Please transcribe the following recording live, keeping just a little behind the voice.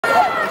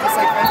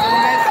like friends with you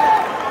guys?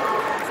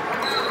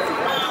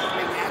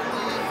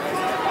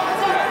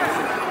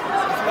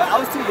 I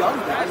was too young,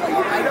 man. Like,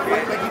 I don't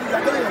like you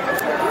got really like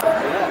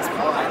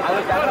I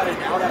look back at it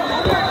now that I'm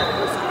older.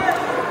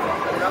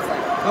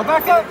 Go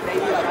back up.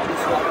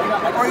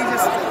 Or you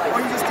just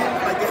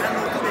didn't like they had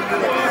no good.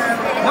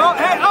 No,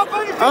 hey, up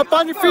on your feet. Up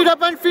on your feet,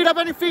 up on your feet, up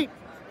on your feet.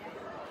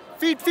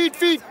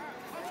 Feet.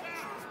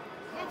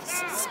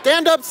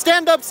 Stand up,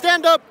 stand up,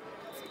 stand up.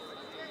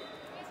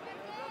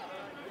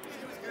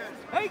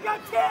 Hey, you got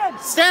 10.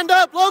 Stand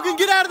up, Logan,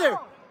 get out of there.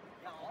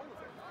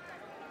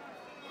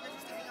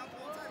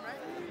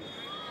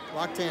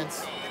 Locked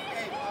hands.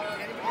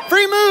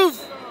 Free move.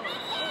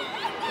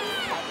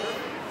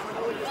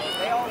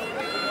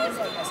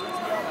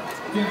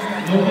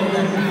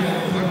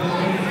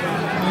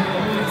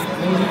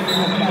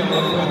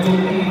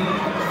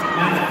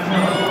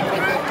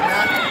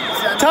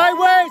 Tie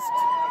waist.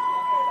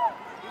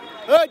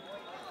 Good.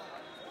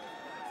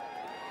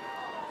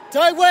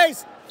 Tie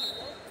waist.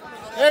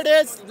 There it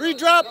is.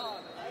 Redrop.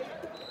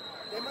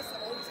 They must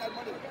have always had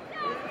money.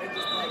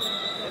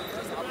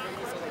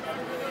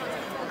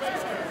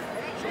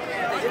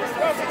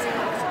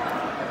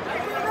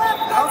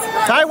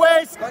 Tie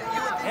waist.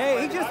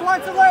 Hey, he just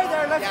wants to lay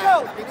there. Let's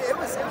go. I mean, it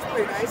was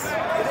pretty nice. Did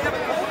they have a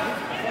goal?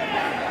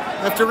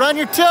 You have to run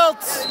your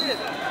tilts.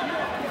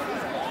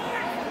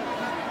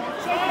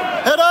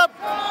 Head up.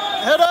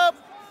 Head up.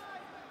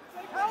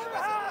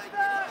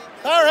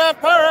 Power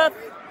half.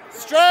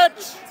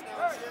 Stretch.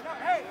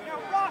 Hey, now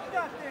rock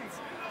that thing.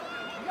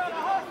 You gotta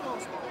hustle.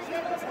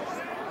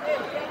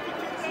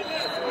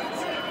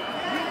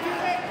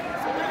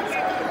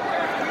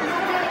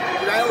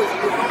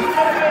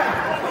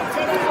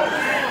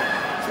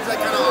 She's like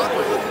kind of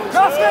awkward.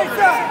 Cross face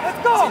that.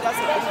 Let's go.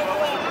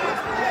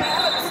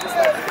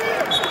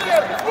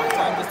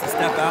 Time just to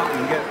step out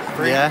and get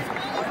free. Yeah.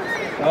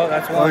 Oh,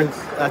 that's one.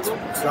 That's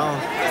wrong.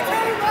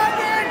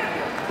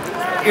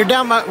 You're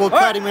down by, we'll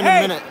cut him in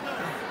a minute.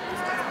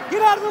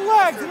 Get out of the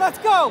legs and let's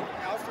go.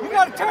 You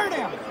gotta turn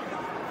him.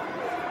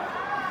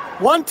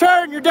 One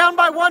turn, you're down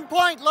by 1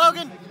 point,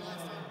 Logan.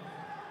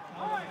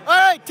 All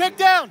right, take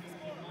down.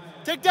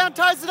 Take down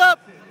ties it up.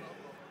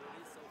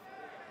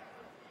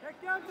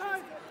 Take down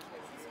time.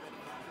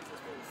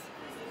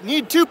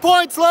 Need 2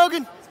 points,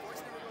 Logan.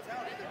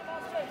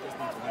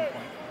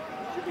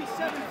 Should be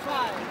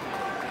 7-5.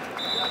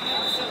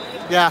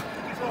 Yeah.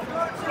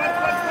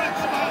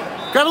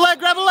 Grab a leg,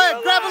 grab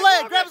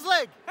his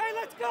leg. Hey,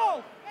 let's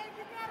go.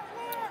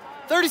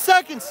 30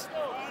 seconds.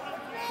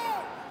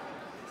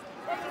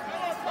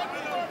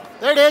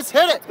 There it is,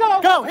 hit it.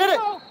 Go, hit it.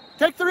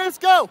 Take the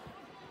risk, go.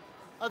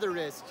 Other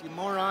risk, you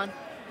moron.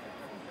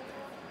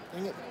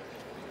 Dang it.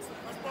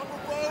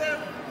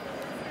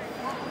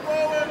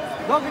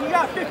 Logan, you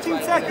got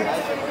 15 seconds.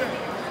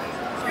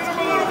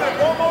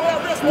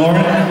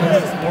 Lauren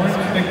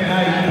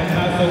McKnight, El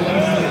Paso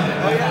Eastland,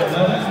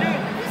 11.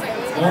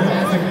 Lauren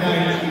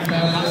McKnight,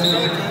 El Paso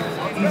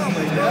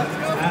Eastland,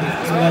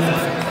 at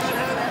 11.